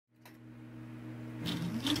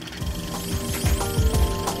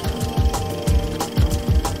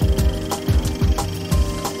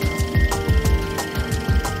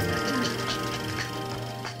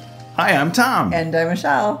Hi, I'm Tom. And I'm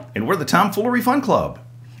Michelle. And we're the Tomfoolery Fun Club.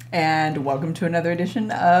 And welcome to another edition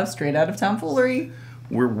of Straight Out of Tomfoolery.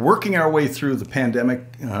 We're working our way through the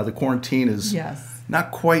pandemic. The quarantine is not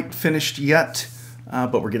quite finished yet,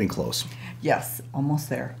 but we're getting close. Yes, almost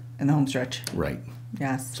there in the home stretch. Right.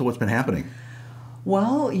 Yes. So what's been happening?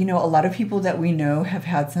 Well, you know, a lot of people that we know have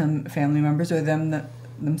had some family members or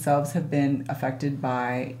themselves have been affected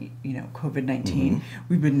by, you know, COVID-19. Mm-hmm.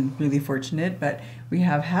 We've been really fortunate, but we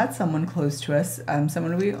have had someone close to us,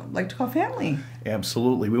 someone we like to call family.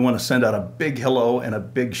 Absolutely. We want to send out a big hello and a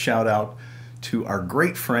big shout out to our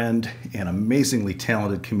great friend and amazingly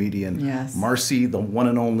talented comedian, Marcy, the one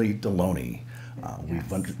and only Deloney.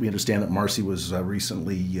 We understand that Marcy was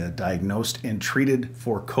recently diagnosed and treated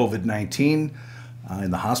for COVID-19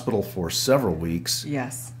 in the hospital for several weeks.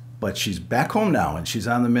 Yes. But she's back home now and she's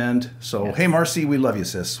on the mend. So, hey, Marcy, we love you,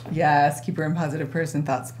 sis. Yes, keep her in positive person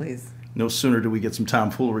thoughts, please. No sooner do we get some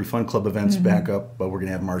Tomfoolery Fun Club events back up, but we're going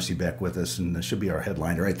to have Marcy back with us, and she'll be our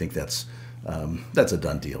headliner. I think that's a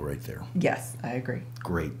done deal right there. Yes, I agree.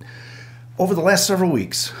 Great. Over the last several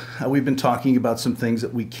weeks, we've been talking about some things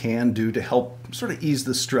that we can do to help sort of ease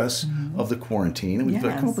the stress of the quarantine. And we've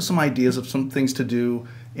come up with some ideas of some things to do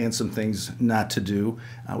and some things not to do.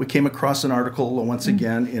 We came across an article once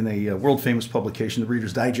again in a world-famous publication, the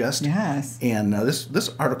Reader's Digest. Yes. And this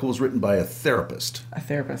article was written by a therapist. A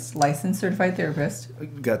therapist, licensed, certified therapist.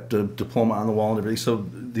 Got a diploma on the wall and everything. So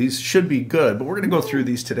these should be good. But we're going to go through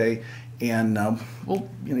these today, and we'll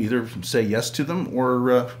either say yes to them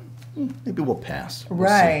or maybe we'll pass.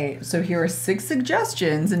 Right. So here are 6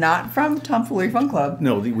 suggestions, not from Tomfoolery Fun Club.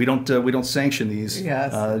 No, we don't sanction these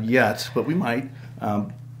yet, but we might.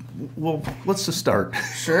 Well, let's just start.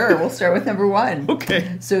 Sure, we'll start with number 1.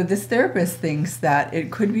 Okay. So this therapist thinks that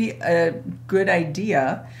it could be a good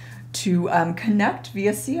idea to connect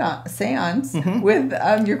via seance with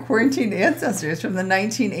your quarantined ancestors from the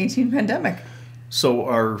 1918 pandemic. So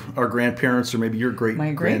our grandparents, or maybe your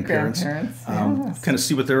great-grandparents, kind of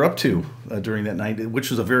see what they're up to during that night,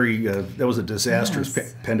 which was that was a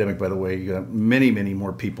disastrous pandemic, by the way. Many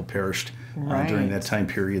more people perished during that time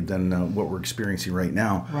period than what we're experiencing right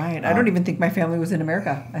now. Right. I don't even think my family was in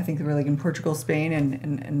America. I think they were like in Portugal, Spain,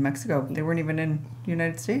 and Mexico. They weren't even in the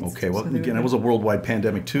United States. Okay. Well, so again, it was a worldwide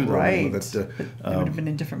pandemic too, though. Right. They would have been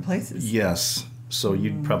in different places. Yes. So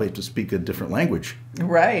you'd probably have to speak a different language to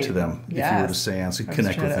them if you were to seance and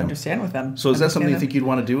connect with them. Understand with them. So is that something you think you'd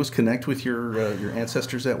want to do? Is connect with your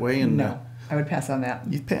ancestors that way? And no, I would pass on that.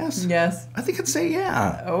 You'd pass? Yes. I think I'd say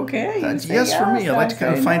yeah. Okay. Yes for me. I'd like to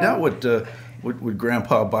kind of find out what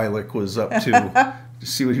Grandpa Bialik was up to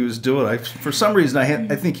see what he was doing. For some reason,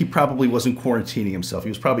 I think he probably wasn't quarantining himself. He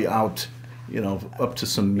was probably out, up to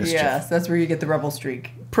some mischief. Yes, that's where you get the rebel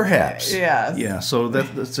streak. Perhaps. Yes. Yeah, so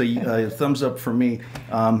that's a thumbs up for me.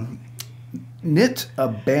 Knit a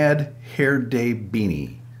bad hair day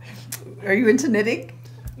beanie. Are you into knitting?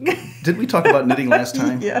 Did we talk about knitting last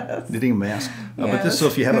time? Yes. Knitting a mask. So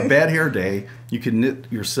if you have a bad hair day, you can knit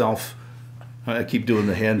yourself. I keep doing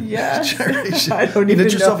the hand gyration. I don't even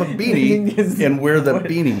knit yourself know. A beanie and wear the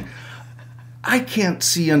beanie. I can't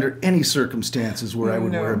see under any circumstances where I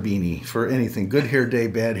would wear a beanie for anything. Good hair day,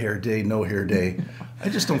 bad hair day, no hair day. I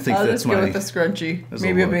just don't think that's my... I'll just go with the scrunchie.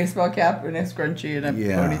 Maybe a baseball cap and a scrunchie and a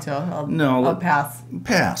ponytail. I'll pass.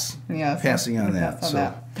 Pass. Yes. Passing on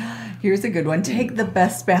that. Here's a good one. Take the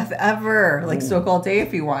best bath ever. Like soak all day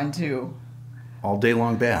if you want to. All day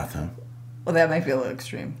long bath, huh? Well, that might be a little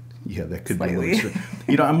extreme. Yeah, that could be a little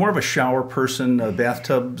extreme. I'm more of a shower person.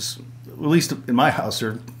 Bathtubs, at least in my house,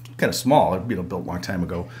 are kind of small. Built a long time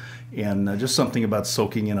ago. And just something about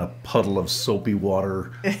soaking in a puddle of soapy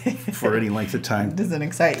water for any length of time doesn't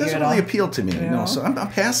excite you at all. Doesn't really appeal to me. No, so I'm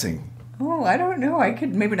passing. Oh, I don't know. I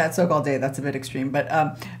could maybe not soak all day. That's a bit extreme,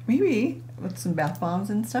 but maybe with some bath bombs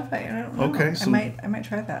and stuff. I don't know. Okay, I might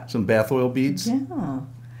try that. Some bath oil beads. Yeah.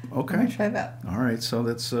 Okay. I might try that. All right. So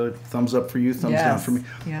that's thumbs up for you, thumbs down for me.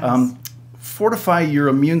 Yes. Fortify your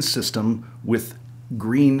immune system with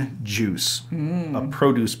green juice, a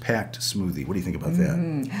produce-packed smoothie. What do you think about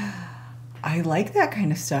that? I like that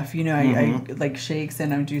kind of stuff. I like shakes,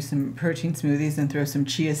 and I do some protein smoothies and throw some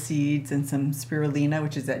chia seeds and some spirulina,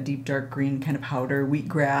 which is that deep dark green kind of powder,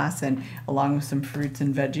 wheatgrass, and along with some fruits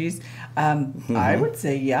and veggies. I would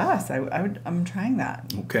say yes. I'm trying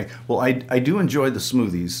that. Okay. Well, I do enjoy the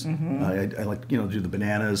smoothies. I like do the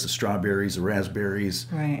bananas, the strawberries, the raspberries.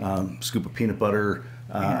 Right. Scoop of peanut butter.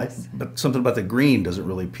 But something about the green doesn't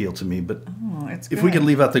really appeal to me. But if we could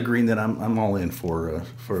leave out the green, then I'm all in for a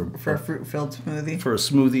fruit-filled smoothie. For a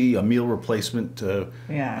smoothie, a meal replacement.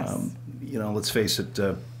 Yes. Let's face it.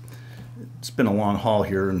 it's been a long haul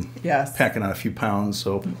here and packing on a few pounds.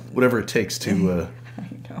 So whatever it takes to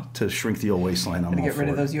shrink the old waistline, I'm all get rid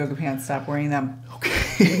of those yoga pants. Stop wearing them.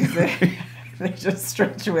 Okay. They just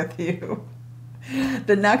stretch with you.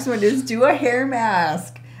 The next one is do a hair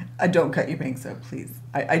mask. Don't cut your bangs though, please.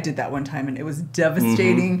 I did that one time and it was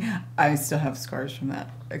devastating. I still have scars from that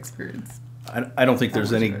experience. I don't think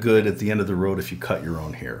there's any good at the end of the road if you cut your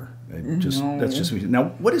own hair. That's just me. Now,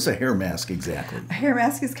 what is a hair mask exactly? A hair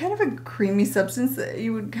mask is kind of a creamy substance that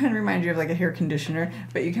you would kind of remind you of like a hair conditioner,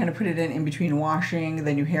 but you kind of put it in between washing,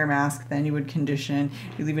 then you hair mask, then you would condition.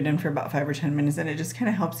 You leave it in for about 5 or 10 minutes, and it just kind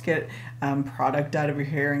of helps get product out of your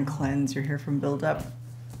hair and cleanse your hair from buildup.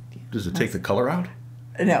 Does it take the color out?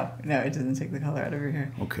 No, it doesn't take the color out of your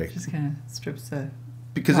hair. Okay. It just kind of strips the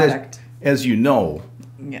because product. As you know,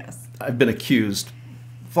 yes, I've been accused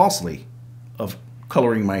falsely of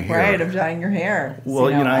coloring my hair. Right, of dyeing your hair. Well,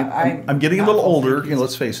 so, I'm getting a little older.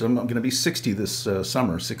 Let's face it, I'm going to be 60 this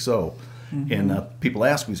summer, 60. And people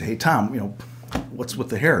ask me, say, "Hey, Tom, what's with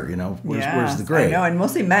the hair? Where's the gray?" I know, and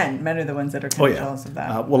mostly men. Men are the ones that are kind of jealous of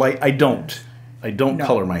that. Well, I don't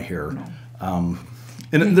color my hair, and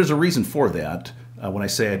there's a reason for that. When I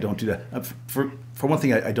say I don't do that, for one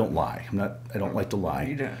thing, I don't lie. I don't like to lie.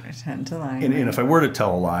 You don't tend to lie. And if I were to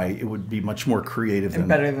tell a lie, it would be much more creative and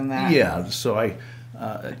better than that. Yeah, so I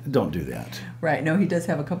don't do that. Right. No, he does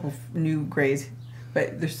have a couple new grays,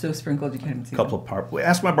 but they're so sprinkled you can't even see them.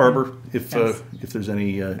 Ask my barber if there's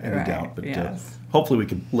any doubt. But hopefully we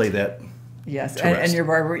can lay that. Yes, and your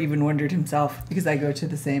barber even wondered himself, because I go to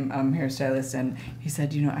the same hairstylist, and he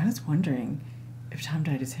said, I was wondering if Tom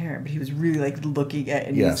dyed his hair, but he was really looking at it,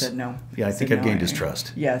 and he said no. Yeah, I think I've gained his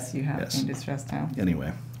trust. Yes, you have gained his trust now.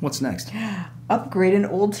 Anyway, what's next? Upgrade an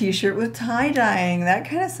old t-shirt with tie-dyeing. That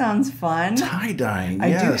kind of sounds fun. Tie-dyeing, I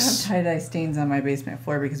do have tie-dye stains on my basement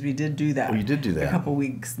floor because we did do that. Oh, you did do that? A couple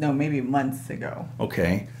weeks, no, maybe months ago.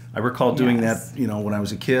 Okay. I recall doing that, when I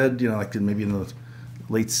was a kid, maybe in the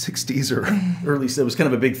late 60s or early, it was kind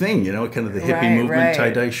of a big thing, kind of the hippie movement,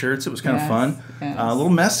 tie-dye shirts. It was kind of fun. Yes. A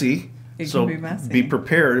little messy. It can be messy. Be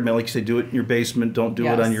prepared. Like you say, do it in your basement. Don't do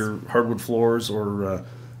it on your hardwood floors or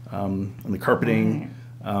on the carpeting.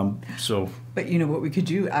 But what we could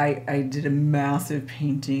do? I did a massive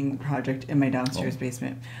painting project in my downstairs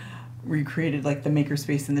basement. Recreated the maker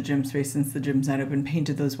space and the gym space, since the gym's not open,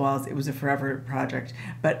 painted those walls. It was a forever project.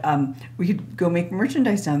 But we could go make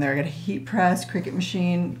merchandise down there. I got a heat press, Cricut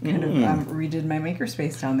machine, kind of redid my maker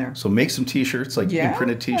space down there. So make some t-shirts,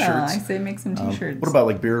 imprinted t-shirts. Yeah, I say make some t-shirts. What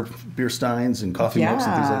about beer steins and coffee mugs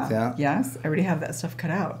and things like that? Yes, I already have that stuff cut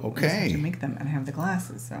out. Okay. I just have to make them and have the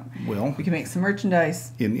glasses. So we can make some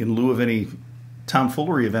merchandise. In lieu of any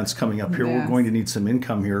tomfoolery events coming up here, we're going to need some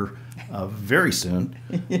income here very soon.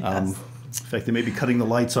 Yes. In fact, they may be cutting the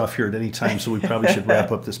lights off here at any time, so we probably should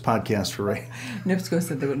wrap up this podcast for right. NIPSCO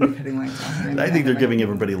said they wouldn't be cutting lights off. I think they're giving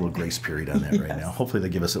everybody a little grace period on that right now. Hopefully they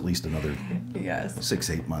give us at least another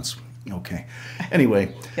 6-8 months. Okay.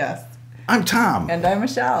 Anyway. Yes. I'm Tom. And I'm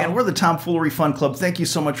Michelle. And we're the Tomfoolery Fun Club. Thank you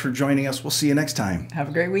so much for joining us. We'll see you next time. Have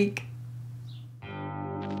a great week.